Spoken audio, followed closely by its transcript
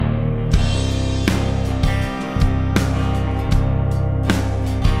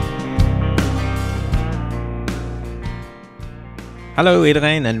Hallo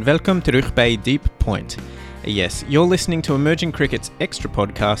iedereen en welkom terug bij Deep Point. Yes, you're listening to Emerging Cricket's extra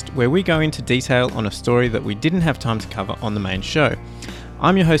podcast where we go into detail on a story that we didn't have time to cover on the main show.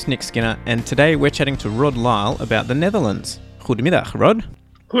 I'm your host Nick Skinner and today we're chatting to Rod Lyall about the Netherlands. Goedemiddag, Rod.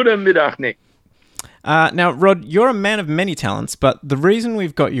 Goedemiddag, Nick. Now, Rod, you're a man of many talents, but the reason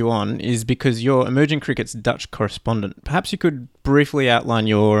we've got you on is because you're Emerging Cricket's Dutch correspondent. Perhaps you could briefly outline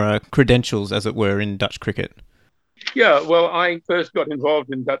your credentials, as it were, in Dutch cricket. Yeah, well, I first got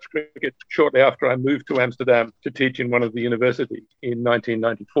involved in Dutch cricket shortly after I moved to Amsterdam to teach in one of the universities in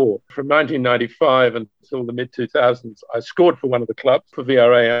 1994. From 1995 until the mid-2000s, I scored for one of the clubs, for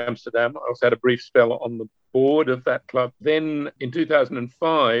VRA Amsterdam. I also had a brief spell on the board of that club. Then in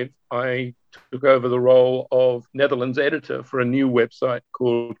 2005, I took over the role of Netherlands editor for a new website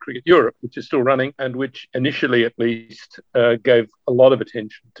called Cricket Europe, which is still running and which initially at least gave a lot of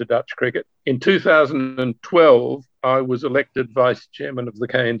attention to Dutch cricket. In 2012, I was elected vice chairman of the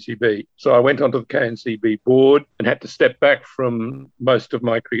KNCB. So I went onto the KNCB board and had to step back from most of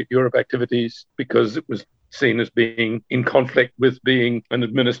my Cricket Europe activities because it was seen as being in conflict with being an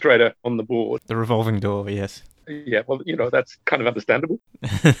administrator on the board. The revolving door, yes. Yeah, well, that's kind of understandable.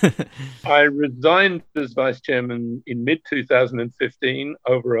 I resigned as vice chairman in mid-2015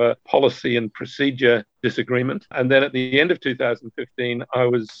 over a policy and procedure disagreement. And then at the end of 2015, I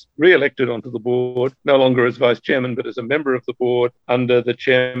was re-elected onto the board, no longer as vice chairman, but as a member of the board under the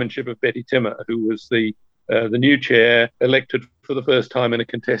chairmanship of Betty Timmer, who was the new chair, elected for the first time in a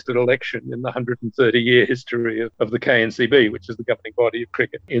contested election in the 130-year history of the KNCB, which is the governing body of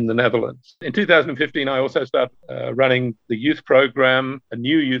cricket in the Netherlands. In 2015, I also started running the youth program, a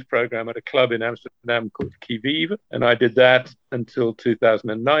new youth program at a club in Amsterdam called Kivive, and I did that until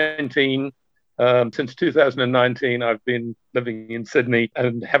 2019. Since 2019, I've been living in Sydney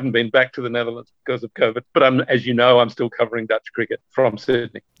and haven't been back to the Netherlands because of COVID. But as you know, I'm still covering Dutch cricket from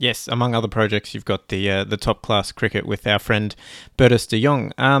Sydney. Yes, among other projects, you've got the top class cricket with our friend Bertus de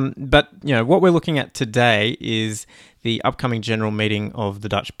Jong. But what we're looking at today is the upcoming general meeting of the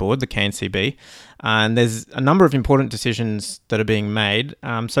Dutch board, the KNCB, and there's a number of important decisions that are being made.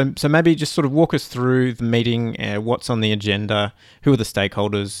 So maybe just sort of walk us through the meeting, what's on the agenda, who are the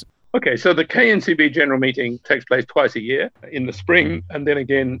stakeholders. Okay, so the KNCB general meeting takes place twice a year, in the spring and then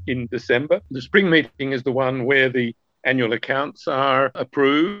again in December. The spring meeting is the one where the annual accounts are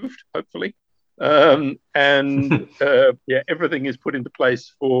approved, hopefully. Everything is put into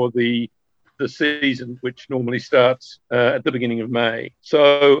place for the season, which normally starts at the beginning of May.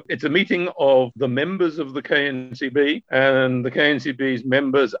 So it's a meeting of the members of the KNCB, and the KNCB's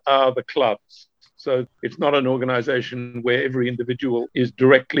members are the clubs. So it's not an organization where every individual is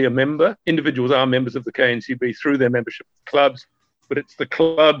directly a member. Individuals are members of the KNCB through their membership of clubs, but it's the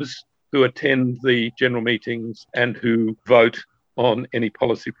clubs who attend the general meetings and who vote on any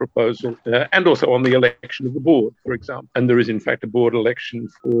policy proposal and also on the election of the board, for example. And there is, in fact, a board election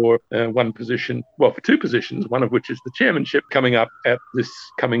for for two positions, one of which is the chairmanship coming up at this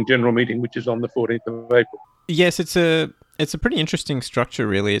coming general meeting, which is on the 14th of April. Yes, it's a pretty interesting structure,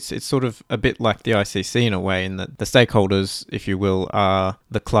 really. It's sort of a bit like the ICC in a way, in that the stakeholders, if you will, are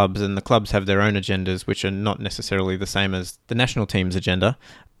the clubs, and the clubs have their own agendas, which are not necessarily the same as the national team's agenda.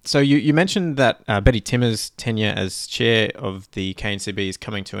 So you mentioned that Betty Timmer's tenure as chair of the KNCB is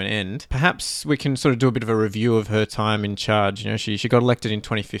coming to an end. Perhaps we can sort of do a bit of a review of her time in charge. She got elected in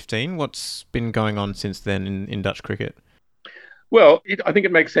 2015. What's been going on since then in Dutch cricket? Well, I think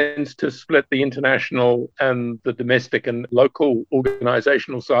it makes sense to split the international and the domestic and local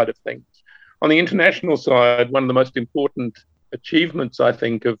organizational side of things. On the international side, one of the most important achievements, I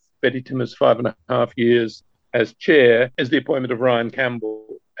think, of Betty Timmer's 5.5 years as chair is the appointment of Ryan Campbell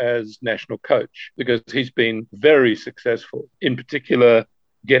as national coach, because he's been very successful, in particular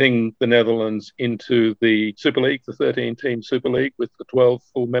getting the Netherlands into the Super League, the 13-team Super League with the 12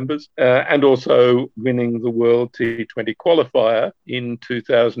 full members, and also winning the World T20 qualifier in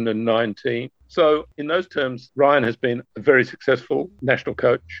 2019. So in those terms, Ryan has been a very successful national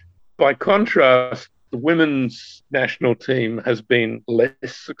coach. By contrast, the women's national team has been less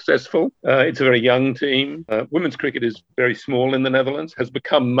successful. It's a very young team. Women's cricket is very small in the Netherlands, has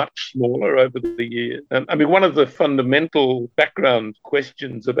become much smaller over the years. One of the fundamental background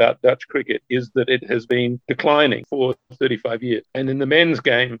questions about Dutch cricket is that it has been declining for 35 years. And in the men's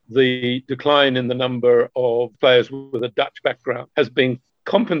game, the decline in the number of players with a Dutch background has been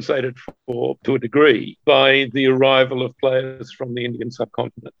compensated for, to a degree, by the arrival of players from the Indian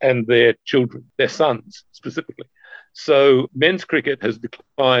subcontinent and their children, their sons specifically. So men's cricket has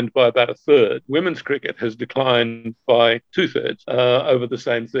declined by about a third. Women's cricket has declined by two-thirds over the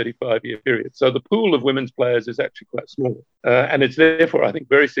same 35-year period. So the pool of women's players is actually quite small. And it's therefore, I think,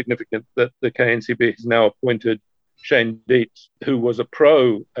 very significant that the KNCB has now appointed Shane Dietz, who was a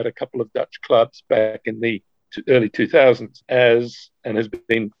pro at a couple of Dutch clubs back in the early 2000s, and has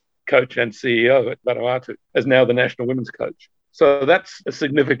been coach and CEO at Vanuatu, as now the national women's coach. So that's a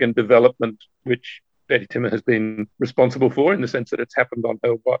significant development, which Betty Timmer has been responsible for in the sense that it's happened on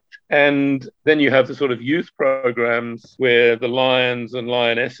her watch. And then you have the sort of youth programs where the Lions and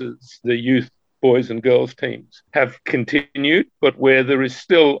Lionesses, the youth boys and girls teams, have continued, but where there is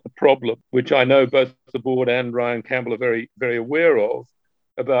still a problem, which I know both the board and Ryan Campbell are very, very aware of,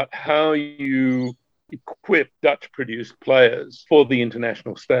 about how you equip Dutch-produced players for the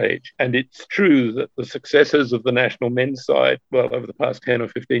international stage. And it's true that the successes of the national men's side, well, over the past 10 or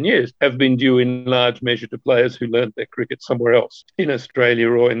 15 years, have been due in large measure to players who learned their cricket somewhere else, in Australia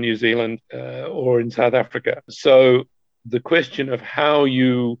or in New Zealand or in South Africa. So the question of how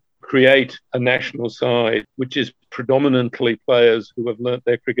you create a national side, which is predominantly players who have learnt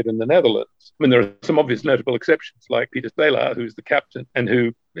their cricket in the Netherlands. I mean, there are some obvious notable exceptions, like Peter Stelaar, who's the captain and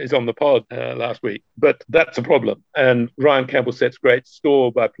who is on the pod last week. But that's a problem. And Ryan Campbell sets great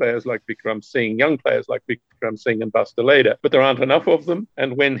store by players like Vikram Singh, young players like Vikram Singh and Buster Leda. But there aren't enough of them.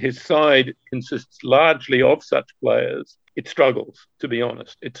 And when his side consists largely of such players, it struggles, to be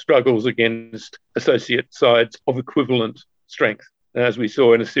honest. It struggles against associate sides of equivalent strength, as we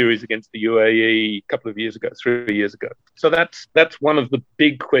saw in a series against the UAE a couple of years ago, 3 years ago. So that's one of the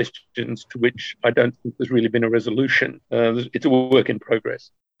big questions to which I don't think there's really been a resolution. It's a work in progress.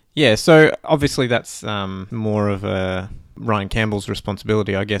 Yeah, so obviously that's more of a Ryan Campbell's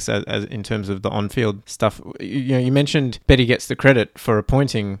responsibility, I guess, as in terms of the on-field stuff. You mentioned Betty gets the credit for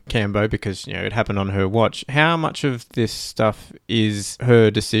appointing Cambo because it happened on her watch. How much of this stuff is her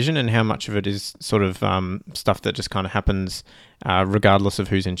decision, and how much of it is sort of stuff that just kind of happens regardless of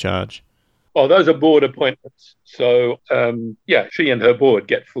who's in charge? Well, those are board appointments. So, she and her board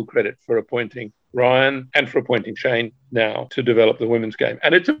get full credit for appointing Ryan and for appointing Shane now to develop the women's game.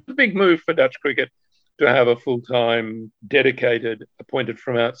 And it's a big move for Dutch cricket to have a full-time, dedicated, appointed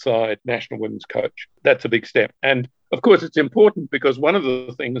from outside national women's coach. That's a big step. And of course, it's important because one of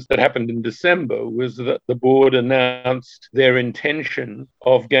the things that happened in December was that the board announced their intention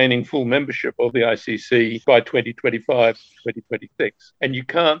of gaining full membership of the ICC by 2025, 2026. And you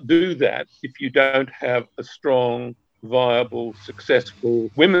can't do that if you don't have a strong, viable,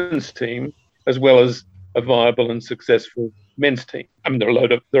 successful women's team, as well as a viable and successful men's team. I mean, there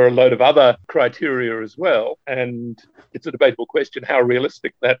are a load of other criteria as well, and it's a debatable question how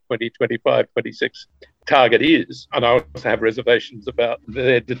realistic that 2025, 26 target is. And I also have reservations about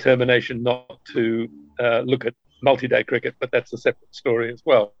their determination not to look at multi-day cricket, but that's a separate story as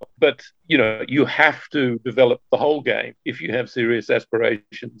well. But, you have to develop the whole game if you have serious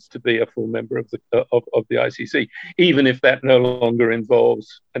aspirations to be a full member of the ICC, even if that no longer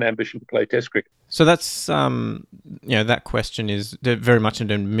involves an ambition to play Test cricket. So that's, that question is very much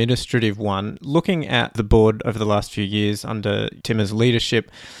an administrative one. Looking at the board over the last few years under Timmer's leadership,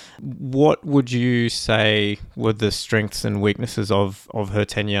 what would you say were the strengths and weaknesses of her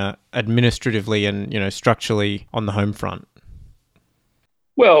tenure administratively and, structurally on the home front?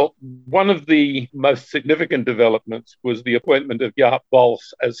 Well, one of the most significant developments was the appointment of Jaap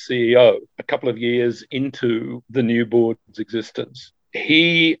Bals as CEO a couple of years into the new board's existence.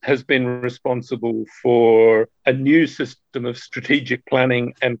 He has been responsible for a new system of strategic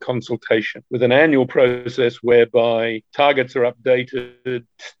planning and consultation with an annual process whereby targets are updated,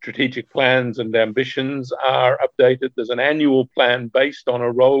 strategic plans and ambitions are updated. There's an annual plan based on a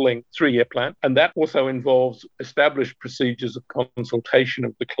rolling 3-year plan, and that also involves established procedures of consultation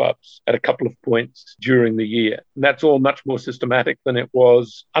of the clubs at a couple of points during the year. And that's all much more systematic than it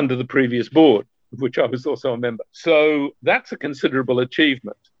was under the previous board, of which I was also a member. So that's a considerable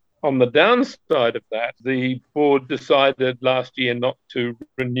achievement. On the downside of that, the board decided last year not to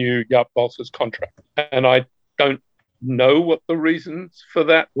renew Jaap Bals's contract. And I don't know what the reasons for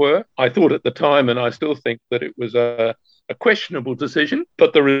that were. I thought at the time, and I still think, that it was a questionable decision.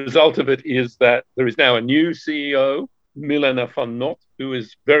 But the result of it is that there is now a new CEO, Milena van Not, who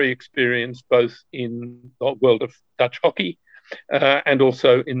is very experienced both in the world of Dutch hockey and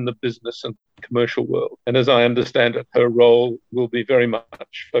also in the business and commercial world. And as I understand it, her role will be very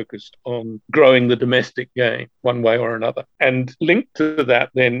much focused on growing the domestic game one way or another. And linked to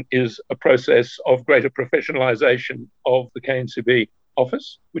that then is a process of greater professionalisation of the KNCB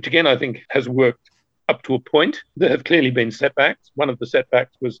office, which again I think has worked up to a point. There have clearly been setbacks. One of the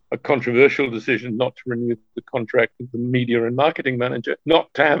setbacks was a controversial decision not to renew the contract with the media and marketing manager,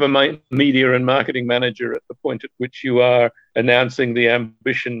 not to have a media and marketing manager at the point at which you are announcing the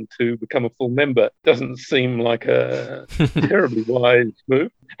ambition to become a full member. Doesn't seem like a terribly wise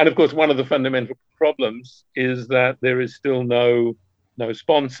move. And of course, one of the fundamental problems is that there is still no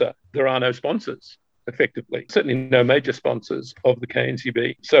sponsor. There are no sponsors, effectively. Certainly no major sponsors of the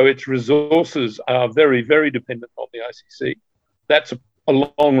KNCB. So its resources are very, very dependent on the ICC. That's a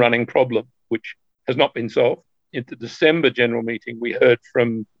long-running problem, which has not been solved. At the December general meeting, we heard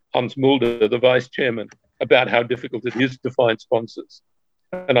from Hans Mulder, the vice chairman, about how difficult it is to find sponsors.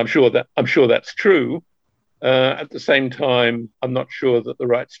 And I'm sure that's true. At the same time, I'm not sure that the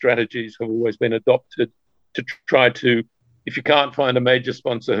right strategies have always been adopted to try to, if you can't find a major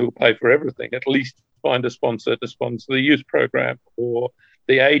sponsor who will pay for everything, at least find a sponsor to sponsor the youth program or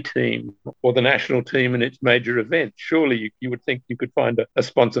the A team or the national team in its major event. Surely you would think you could find a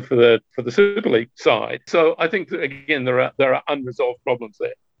sponsor for the Super League side. So I think that, again, there are unresolved problems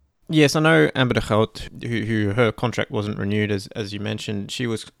there. Yes, I know Amber de Groot, who her contract wasn't renewed, as you mentioned. She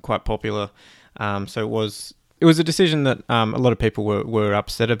was quite popular, so it was a decision that a lot of people were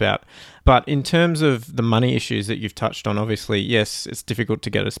upset about. But in terms of the money issues that you've touched on, obviously, yes, it's difficult to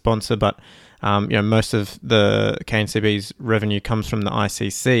get a sponsor, but most of the KNCB's revenue comes from the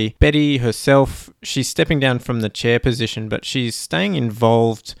ICC. Betty herself, she's stepping down from the chair position, but she's staying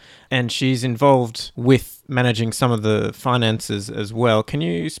involved, and she's involved with managing some of the finances as well. Can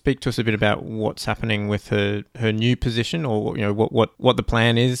you speak to us a bit about what's happening with her new position, or what the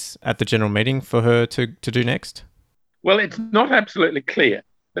plan is at the general meeting for her to do next? Well, it's not absolutely clear.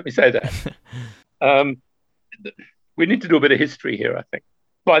 Let me say that. We need to do a bit of history here, I think.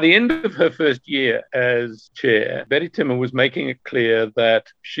 By the end of her first year as chair, Betty Timmer was making it clear that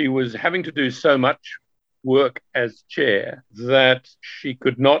she was having to do so much work as chair that she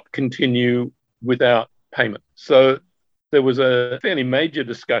could not continue without payment. So there was a fairly major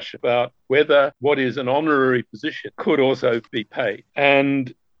discussion about whether what is an honorary position could also be paid.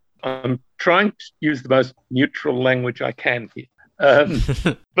 And I'm trying to use the most neutral language I can here.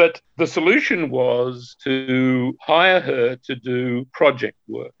 But the solution was to hire her to do project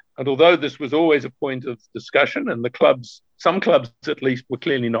work. And although this was always a point of discussion, and some clubs at least, were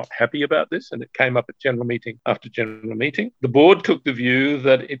clearly not happy about this, and it came up at general meeting after general meeting, the board took the view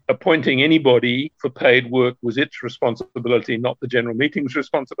that appointing anybody for paid work was its responsibility, not the general meeting's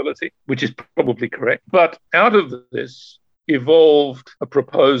responsibility, which is probably correct. But out of this evolved a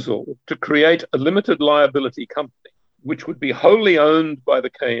proposal to create a limited liability company, which would be wholly owned by the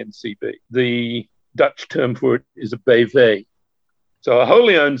KNCB. The Dutch term for it is a BV. So a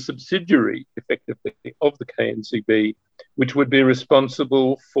wholly owned subsidiary, effectively, of the KNCB, which would be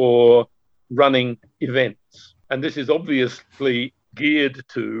responsible for running events. And this is obviously geared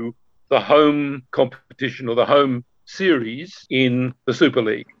to the home competition or the home series in the Super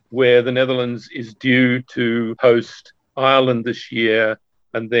League, where the Netherlands is due to host Ireland this year,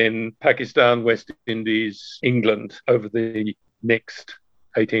 and then Pakistan, West Indies, England over the next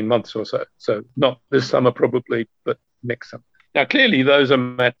 18 months or so. So not this summer probably, but next summer. Now, clearly, those are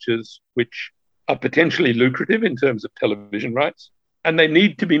matches which are potentially lucrative in terms of television rights, and they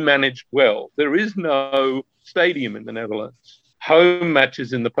need to be managed well. There is no stadium in the Netherlands. Home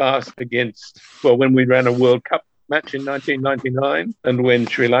matches in the past when we ran a World Cup match in 1999, and when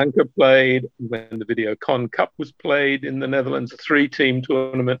Sri Lanka played, when the Videocon Cup was played in the Netherlands, a 3-team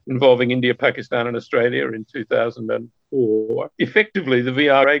tournament involving India, Pakistan and Australia in 2004. Effectively, the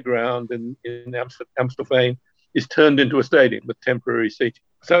VRA ground in Amstelveen is turned into a stadium with temporary seating.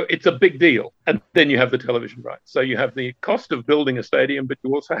 So it's a big deal. And then you have the television rights. So you have the cost of building a stadium, but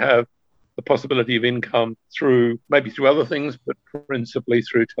you also have the possibility of income through other things, but principally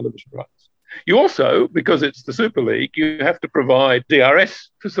through television rights. You also, because it's the Super League, you have to provide DRS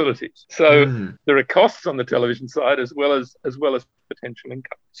facilities. So there are costs on the television side as well as potential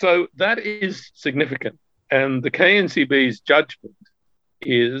income. So that is significant. And the KNCB's judgment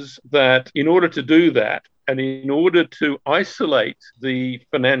is that in order to do that, and in order to isolate the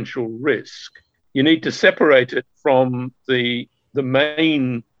financial risk, you need to separate it from the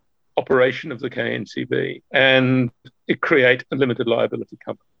main operation of the KNCB and create a limited liability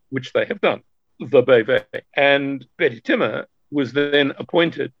company, which they have done, the BV. And Betty Timmer was then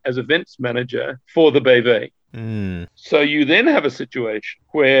appointed as events manager for the BV. So you then have a situation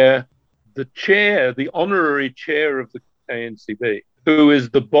where the honorary chair of the KNCB, who is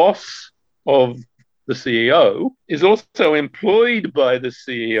the boss of the CEO, is also employed by the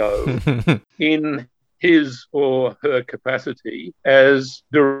CEO in his or her capacity as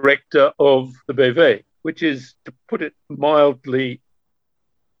director of the BV, which is, to put it mildly,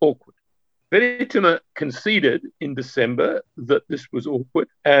 awkward. Betty Timmer conceded in December that this was awkward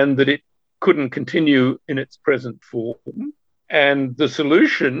and that it couldn't continue in its present form. And the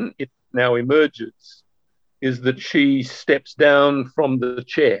solution, it now emerges, is that she steps down from the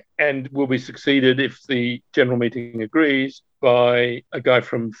chair and will be succeeded, if the general meeting agrees, by a guy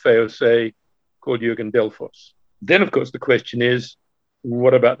from FAOC called Jürgen Delfos. Then, of course, the question is,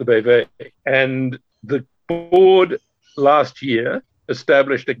 what about the BV? And the board last year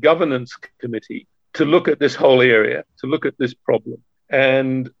established a governance committee to look at this whole area, to look at this problem.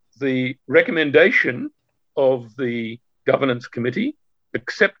 And the recommendation of the governance committee,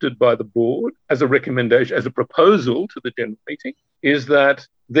 accepted by the board as a recommendation, as a proposal to the general meeting, is that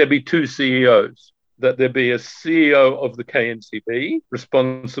there be two CEOs, that there be a CEO of the KNCB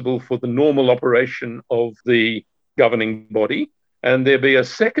responsible for the normal operation of the governing body, and there be a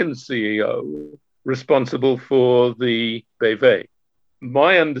second CEO responsible for the BV.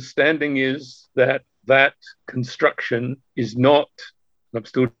 My understanding is that that construction is not, I'm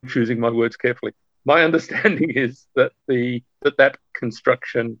still choosing my words carefully, my understanding is that that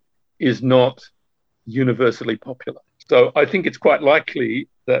construction is not universally popular. So I think it's quite likely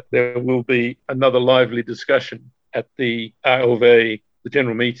that there will be another lively discussion at the ALV, the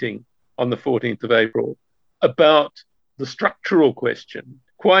general meeting, on the 14th of April, about the structural question,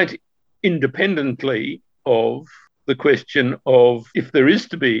 quite independently of the question of, if there is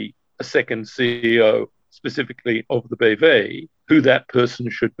to be a second CEO specifically of the BV, who that person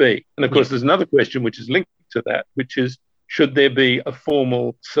should be. And of course, there's another question which is linked to that, which is, should there be a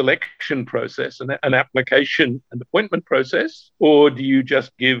formal selection process, an application and appointment process, or do you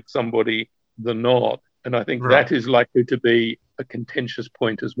just give somebody the nod? And I think that is likely to be a contentious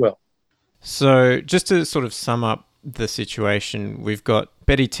point as well. So just to sort of sum up the situation, we've got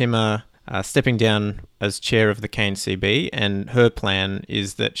Betty Timmer stepping down as chair of the KNCB, and her plan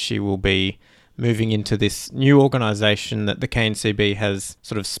is that she will be moving into this new organisation that the KNCB has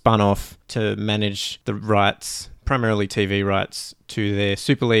sort of spun off to manage the rights, primarily TV rights, to their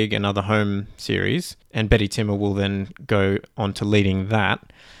Super League and other home series. And Betty Timmer will then go on to leading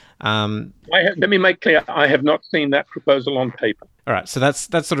that. Let me make clear, I have not seen that proposal on paper. All right, so that's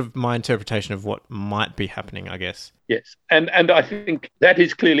sort of my interpretation of what might be happening, I guess. Yes, and I think that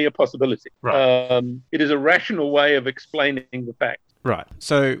is clearly a possibility. Right. It is a rational way of explaining the facts. Right.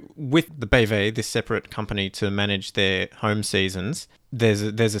 So with the BV, this separate company to manage their home seasons, there's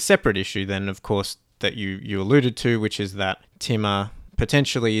a separate issue then, of course, that you alluded to, which is that Timmer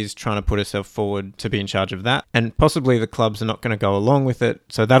potentially is trying to put herself forward to be in charge of that, and possibly the clubs are not going to go along with it,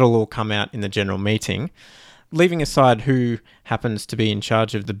 so that'll all come out in the general meeting. Leaving aside who happens to be in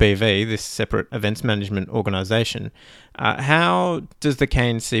charge of the BV, this separate events management organisation, how does the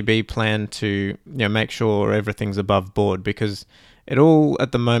KNCB plan to make sure everything's above board? Because it all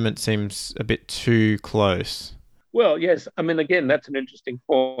at the moment seems a bit too close. Well, yes. I mean, again, that's an interesting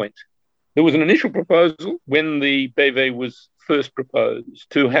point. There was an initial proposal when the BV was first proposed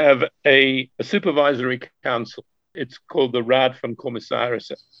to have a supervisory council. It's called the Raad van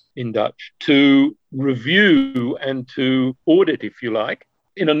Commissarissen in Dutch, to review and to audit, if you like,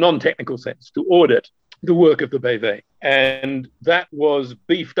 in a non-technical sense, to audit the work of the BV. And that was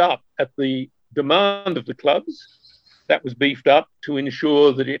beefed up at the demand of the clubs. That was beefed up to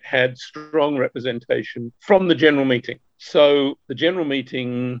ensure that it had strong representation from the general meeting. So the general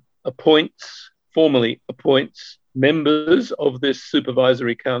meeting formally appoints members of this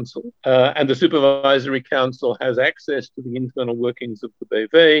supervisory council, and the supervisory council has access to the internal workings of the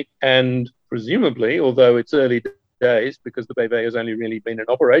BV, and presumably, although it's early days, because the BV has only really been in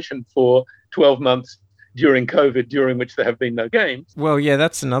operation for 12 months during COVID, during which there have been no games. Well, yeah,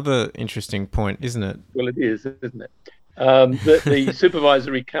 that's another interesting point, isn't it? Well, it is, isn't it? The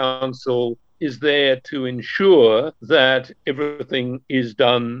supervisory council is there to ensure that everything is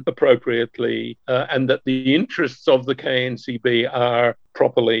done appropriately and that the interests of the KNCB are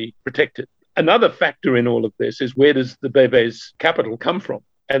properly protected. Another factor in all of this is, where does the BV's capital come from?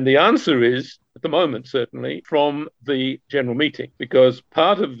 And the answer is, at the moment, certainly, from the general meeting, because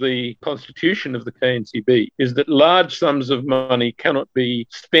part of the constitution of the KNCB is that large sums of money cannot be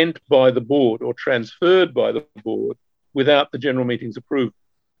spent by the board or transferred by the board without the general meeting's approval.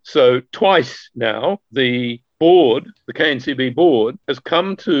 So twice now, the board, the KNCB board, has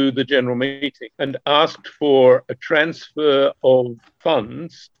come to the general meeting and asked for a transfer of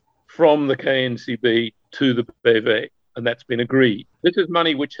funds from the KNCB to the BV, and that's been agreed. This is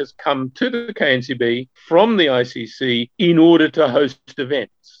money which has come to the KNCB from the ICC in order to host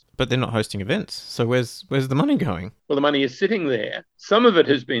events. but they're not hosting events. So where's the money going? Well, the money is sitting there. Some of it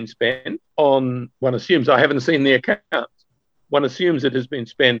has been spent on, one assumes, I haven't seen the accounts. One assumes it has been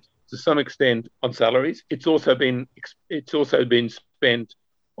spent to some extent on salaries. It's also been spent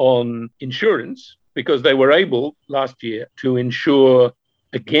on insurance, because they were able last year to insure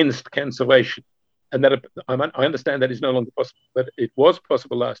against cancellation. And that, I understand that is no longer possible, but it was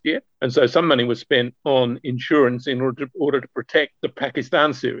possible last year. And so some money was spent on insurance in order to protect the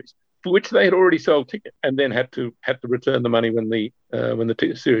Pakistan series, for which they had already sold tickets and then had to return the money when the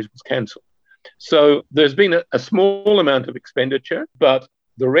series was cancelled. So there's been a small amount of expenditure, but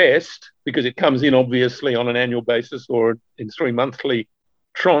the rest, because it comes in obviously on an annual basis or in 3 monthly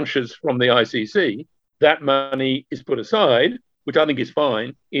tranches from the ICC, that money is put aside, which I think is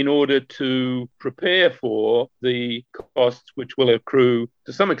fine, in order to prepare for the costs which will accrue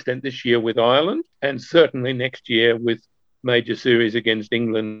to some extent this year with Ireland, and certainly next year with major series against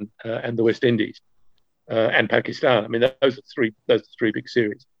England and the West Indies and Pakistan. I mean, those are three big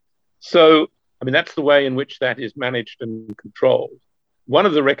series. So, I mean, that's the way in which that is managed and controlled. One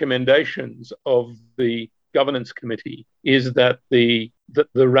of the recommendations of the governance committee is that the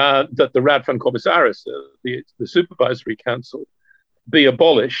Rad van Commissaris, the supervisory council, be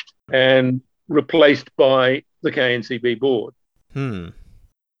abolished and replaced by the KNCB board,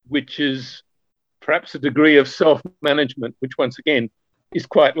 which is perhaps a degree of self-management, which once again is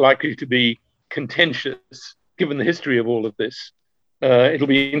quite likely to be contentious given the history of all of this. It'll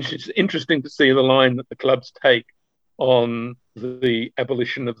be interesting to see the line that the clubs take on the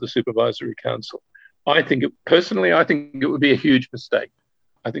abolition of the supervisory council. I think it would be a huge mistake.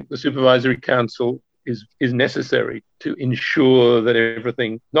 I think the supervisory council is necessary to ensure that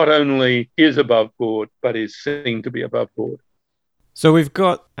everything not only is above board, but is seen to be above board. So we've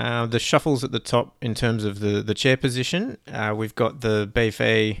got the shuffles at the top in terms of the chair position. We've got the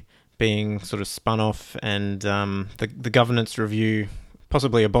BFA being sort of spun off, and the governance review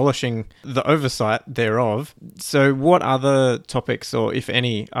possibly abolishing the oversight thereof. So what other topics, or if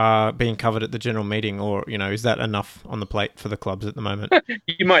any, are being covered at the general meeting, or, is that enough on the plate for the clubs at the moment?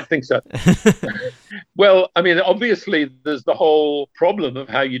 You might think so. Well, I mean, obviously there's the whole problem of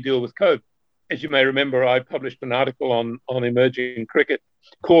how you deal with COVID. As you may remember, I published an article on emerging cricket,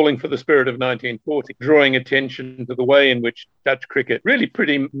 calling for the spirit of 1940, drawing attention to the way in which Dutch cricket really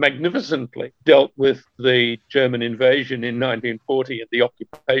pretty magnificently dealt with the German invasion in 1940 and the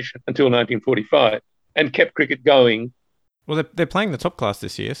occupation until 1945, and kept cricket going. Well, they're playing the top class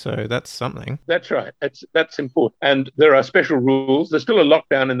this year, so that's something. That's right. That's important. And there are special rules. There's still a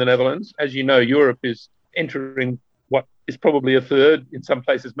lockdown in the Netherlands. As you know, Europe is entering what is probably a third, in some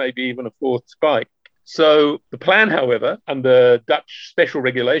places maybe even a fourth spike. So the plan, however, under Dutch special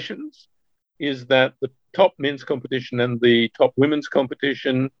regulations, is that the top men's competition and the top women's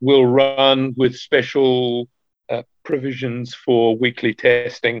competition will run with special provisions for weekly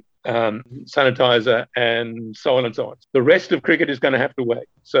testing, sanitizer, and so on and so on. The rest of cricket is going to have to wait.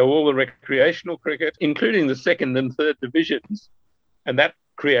 So all the recreational cricket, including the second and third divisions, and that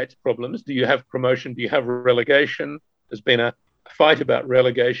creates problems. Do you have promotion? Do you have relegation? There's been a fight about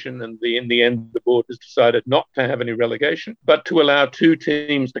relegation, and in the end, the board has decided not to have any relegation, but to allow two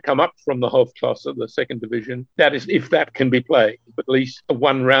teams to come up from the Hoofdklasse, the second division. That is, if that can be played. At least a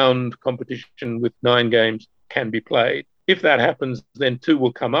one-round competition with 9 games can be played. If that happens, then 2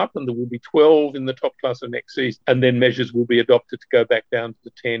 will come up, and there will be 12 in the top class of next season, and then measures will be adopted to go back down to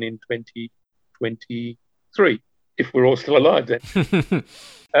the 10 in 2023, if we're all still alive then.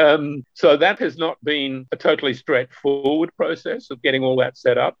 So that has not been a totally straightforward process of getting all that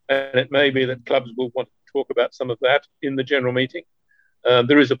set up, and it may be that clubs will want to talk about some of that in the general meeting.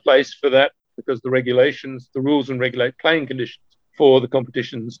 There is a place for that, because the regulations, the rules and playing conditions for the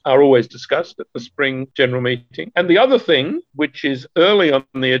competitions are always discussed at the spring general meeting. And the other thing, which is early on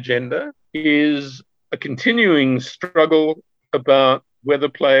the agenda, is a continuing struggle about whether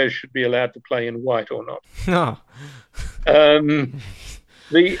players should be allowed to play in white or not. No.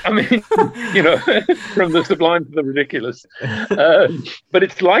 From the sublime to the ridiculous. But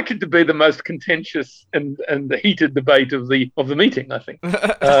it's likely to be the most contentious and the heated debate of the meeting, I think.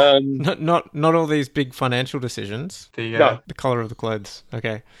 Not all these big financial decisions. The colour of the clothes.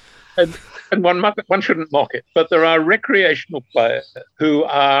 Okay. And one shouldn't mock it, but there are recreational players who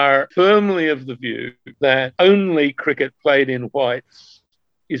are firmly of the view that only cricket played in whites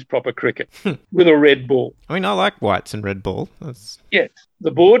is proper cricket with a red ball. I mean, I like whites and red ball. Yes.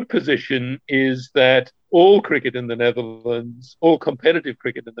 The board position is that all cricket in the Netherlands, all competitive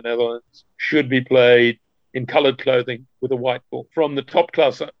cricket in the Netherlands, should be played in coloured clothing with a white ball from the top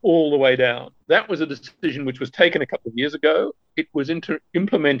class all the way down. That was a decision which was taken a couple of years ago. It was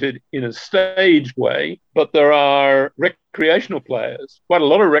implemented in a staged way, but there are recreational players, quite a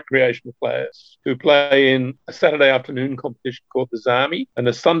lot of recreational players, who play in a Saturday afternoon competition called the Zami and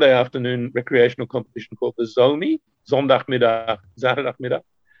a Sunday afternoon recreational competition called the Zomi, Zondagmiddag, Zaterdagmiddag,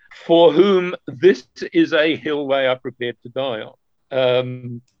 for whom this is a hill they are prepared to die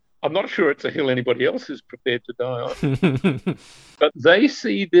on. I'm not sure it's a hill anybody else is prepared to die on, but they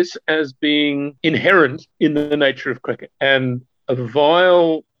see this as being inherent in the nature of cricket and a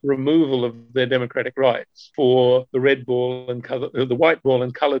vile removal of their democratic rights for the red ball and the white ball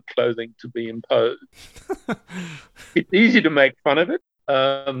and coloured clothing to be imposed. It's easy to make fun of it.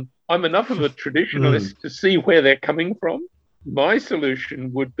 I'm enough of a traditionalist to see where they're coming from. My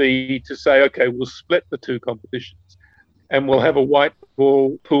solution would be to say, okay, we'll split the two competitions and we'll have a white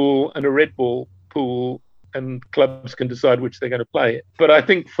ball pool and a red ball pool, and clubs can decide which they're going to play it. But I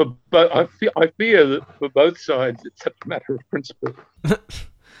think I fear that for both sides, it's a matter of principle.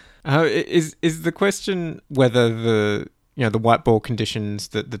 Is the question whether the white ball conditions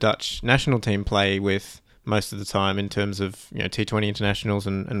that the Dutch national team play with most of the time in terms of T20 internationals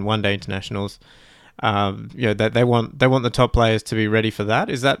and one-day internationals, they want the top players to be ready for that.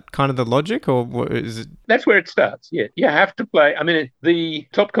 Is that kind of the logic, or is it? That's where it starts. Yeah, you have to play. I mean, the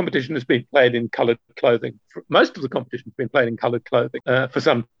top competition has been played in coloured clothing. Most of the competition has been played in coloured clothing for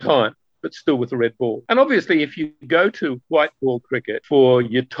some time, but still with the red ball. And obviously, if you go to white ball cricket for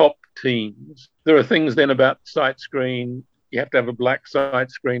your top teams, there are things then about sight screen. You have to have a black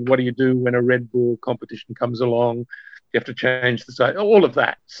sight screen. What do you do when a red ball competition comes along? You have to change the site, all of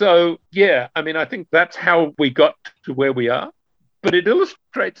that. So, yeah, I mean, I think that's how we got to where we are. But it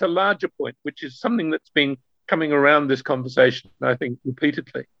illustrates a larger point, which is something that's been coming around this conversation, I think,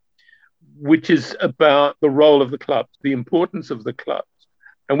 repeatedly, which is about the role of the clubs, the importance of the clubs.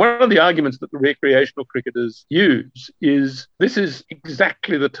 And one of the arguments that the recreational cricketers use is this is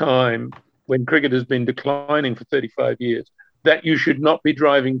exactly the time when cricket has been declining for 35 years, that you should not be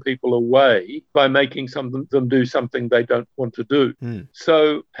driving people away by making them do something they don't want to do.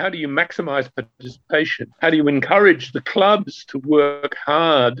 So how do you maximize participation? How do you encourage the clubs to work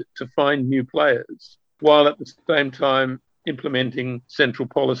hard to find new players while at the same time implementing central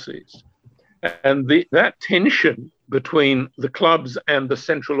policies? And that tension between the clubs and the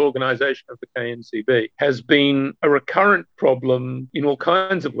central organisation of the KNCB has been a recurrent problem in all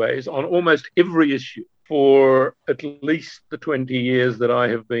kinds of ways on almost every issue for at least the 20 years that I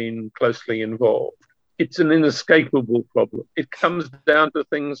have been closely involved. It's an inescapable problem. It comes down to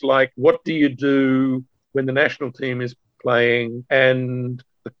things like, what do you do when the national team is playing and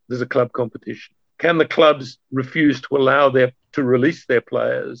there's a club competition? Can the clubs refuse to allow to release their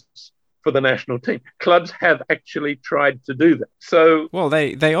players for the national team? Clubs have actually tried to do that. So, well,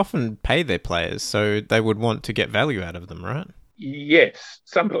 they often pay their players, so they would want to get value out of them, right? Yes.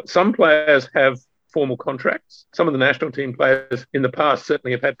 Some players have formal contracts. Some of the national team players in the past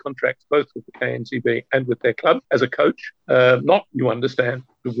certainly have had contracts both with the KNCB and with their club as a coach. Not, you understand,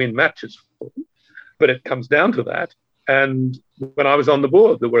 to win matches for them, but it comes down to that. And when I was on the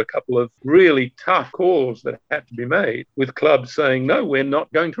board, there were a couple of really tough calls that had to be made with clubs saying, no, we're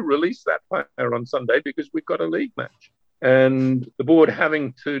not going to release that player on Sunday because we've got a league match. And the board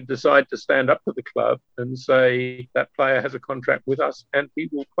having to decide to stand up to the club and say that player has a contract with us and he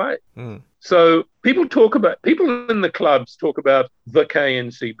will play. So people in the clubs talk about the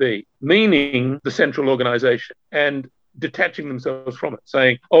KNCB, meaning the central organisation, and detaching themselves from it,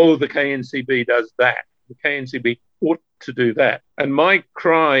 saying, oh, the KNCB does that. The KNCB ought to do that. And my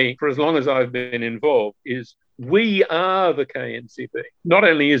cry for as long as I've been involved is, we are the KNCB. Not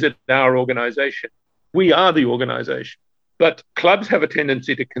only is it our organisation, we are the organisation. But clubs have a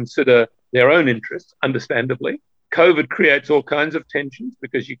tendency to consider their own interests, understandably. COVID creates all kinds of tensions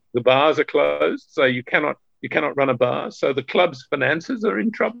because the bars are closed, so you cannot run a bar. So the club's finances are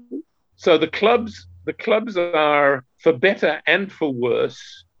in trouble. So the clubs are, for better and for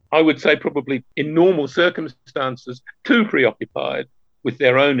worse, I would say probably in normal circumstances, too preoccupied with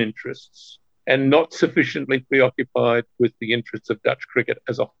their own interests and not sufficiently preoccupied with the interests of Dutch cricket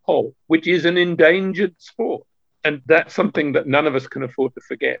as a whole, which is an endangered sport. And that's something that none of us can afford to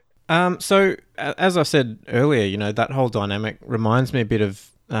forget. So, as I said earlier, that whole dynamic reminds me a bit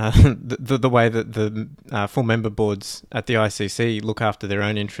of the way that the full member boards at the ICC look after their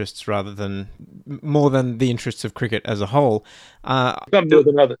own interests more than the interests of cricket as a whole. Some more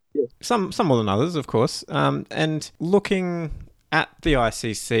than others. Yes. Some more than others, of course. And looking at the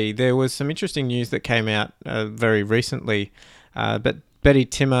ICC, there was some interesting news that came out very recently. But Betty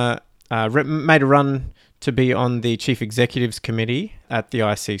Timmer made a run to be on the Chief Executives Committee at the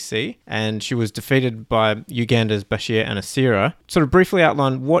ICC, and she was defeated by Uganda's Bashir Anasira. Sort of briefly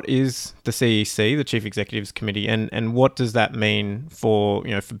outline, what is the CEC, the Chief Executives Committee, and what does that mean for,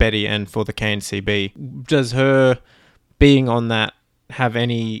 for Betty and for the KNCB? Does her being on that have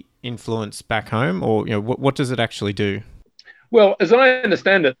any influence back home, or what does it actually do? Well, as I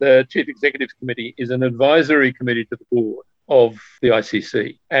understand it, the Chief Executives Committee is an advisory committee to the board of the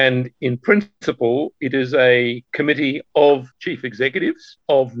ICC. And in principle, it is a committee of chief executives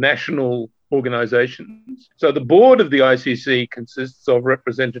of national organizations. So the board of the ICC consists of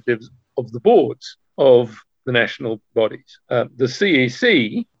representatives of the boards of the national bodies. The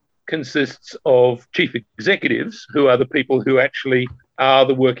CEC consists of chief executives, who are the people who actually are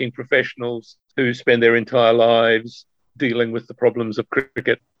the working professionals who spend their entire lives dealing with the problems of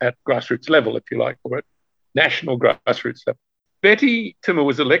cricket at grassroots level, if you like, or at national grassroots level. Betty Timmer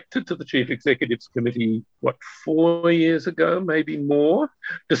was elected to the Chief Executives Committee, 4 years ago, maybe more,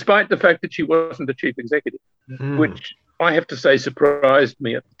 despite the fact that she wasn't a chief executive, which I have to say surprised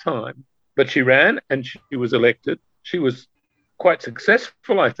me at the time. But she ran and she was elected. She was quite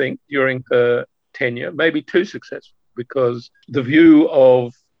successful, I think, during her tenure, maybe too successful, because the view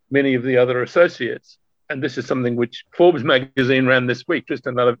of many of the other associates, and this is something which Forbes magazine ran this week,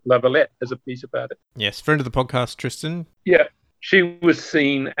 Tristan Lavalette has a piece about it. Yes, friend of the podcast, Tristan. Yeah, she was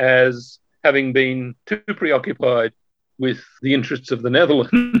seen as having been too preoccupied with the interests of the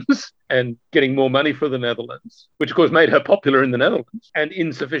Netherlands and getting more money for the Netherlands, which of course made her popular in the Netherlands, and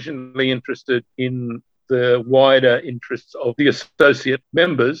insufficiently interested in the wider interests of the associate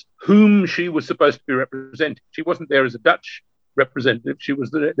members whom she was supposed to be representing. She wasn't there as a Dutch representative. She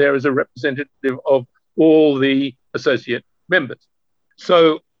was there as a representative of all the associate members.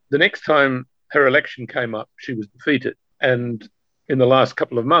 So the next time her election came up, she was defeated. And in the last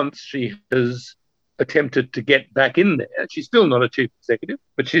couple of months, she has attempted to get back in there. She's still not a chief executive,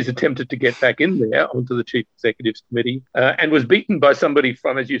 but she's attempted to get back in there onto the Chief Executives Committee and was beaten by somebody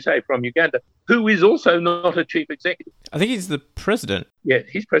from, as you say, from Uganda, who is also not a chief executive. I think he's the president. Yeah,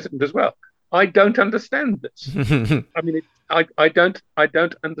 he's president as well. I don't understand this. I mean, I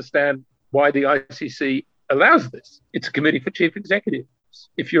don't understand why the ICC allows this. It's a committee for chief executives.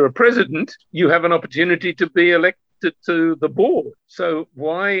 If you're a president, you have an opportunity to be elected to the board. So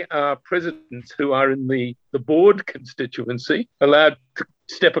why are presidents who are in the board constituency allowed to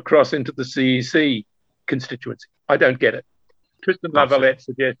step across into the CEC constituency? I don't get it. Tristan Lavalette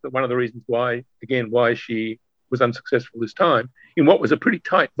suggests that one of the reasons why she was unsuccessful this time, in what was a pretty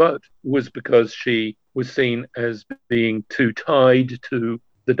tight vote, was because she was seen as being too tied to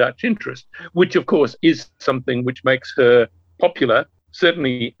the Dutch interest, which of course is something which makes her popular,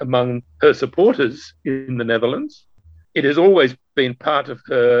 certainly among her supporters in the Netherlands. It has always been part of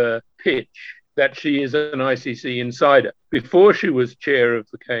her pitch that she is an ICC insider. Before she was chair of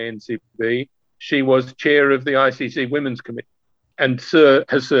the KNCB, she was chair of the ICC Women's Committee and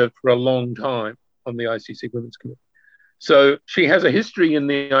has served for a long time on the ICC Women's Committee. So she has a history in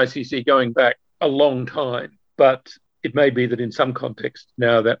the ICC going back a long time, but it may be that in some context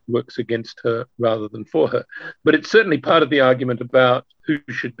now that works against her rather than for her. But it's certainly part of the argument about who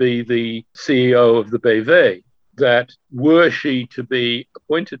should be the CEO of the BV, that were she to be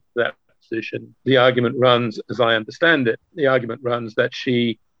appointed to that position, the argument runs, as I understand it, the argument runs that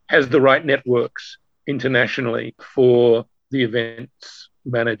she has the right networks internationally for the events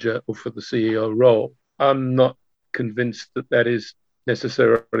manager or for the CEO role. I'm not convinced that that is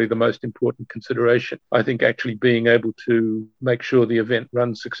necessarily the most important consideration. I think actually being able to make sure the event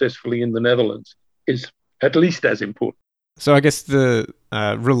runs successfully in the Netherlands is at least as important. So I guess the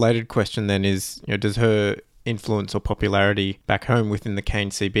related question then is, does her influence or popularity back home within the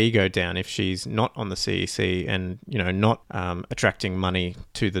KNCB go down if she's not on the CEC and, not attracting money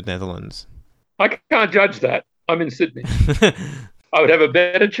to the Netherlands? I can't judge that. I'm in Sydney. I would have a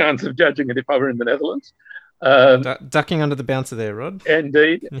better chance of judging it if I were in the Netherlands. Ducking under the bouncer there, Rod.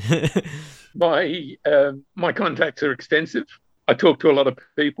 Indeed. My contacts are extensive. I talk to a lot of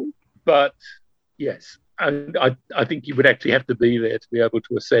people, but yes, I think you would actually have to be there to be able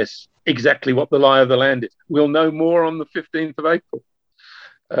to assess exactly what the lie of the land is. We'll know more on the 15th of April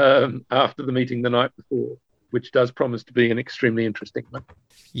after the meeting the night before, which does promise to be an extremely interesting one.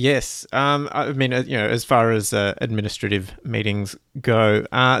 Yes. I mean, as far as administrative meetings go,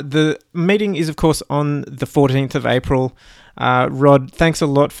 the meeting is, of course, on the 14th of April. Rod, thanks a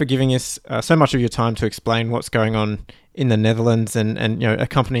lot for giving us so much of your time to explain what's going on in the Netherlands and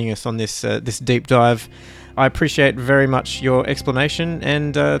accompanying us on this deep dive. I appreciate very much your explanation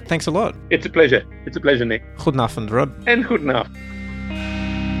and thanks a lot. It's a pleasure. It's a pleasure, Nick. Goedenavond, Rod. And goedenavond.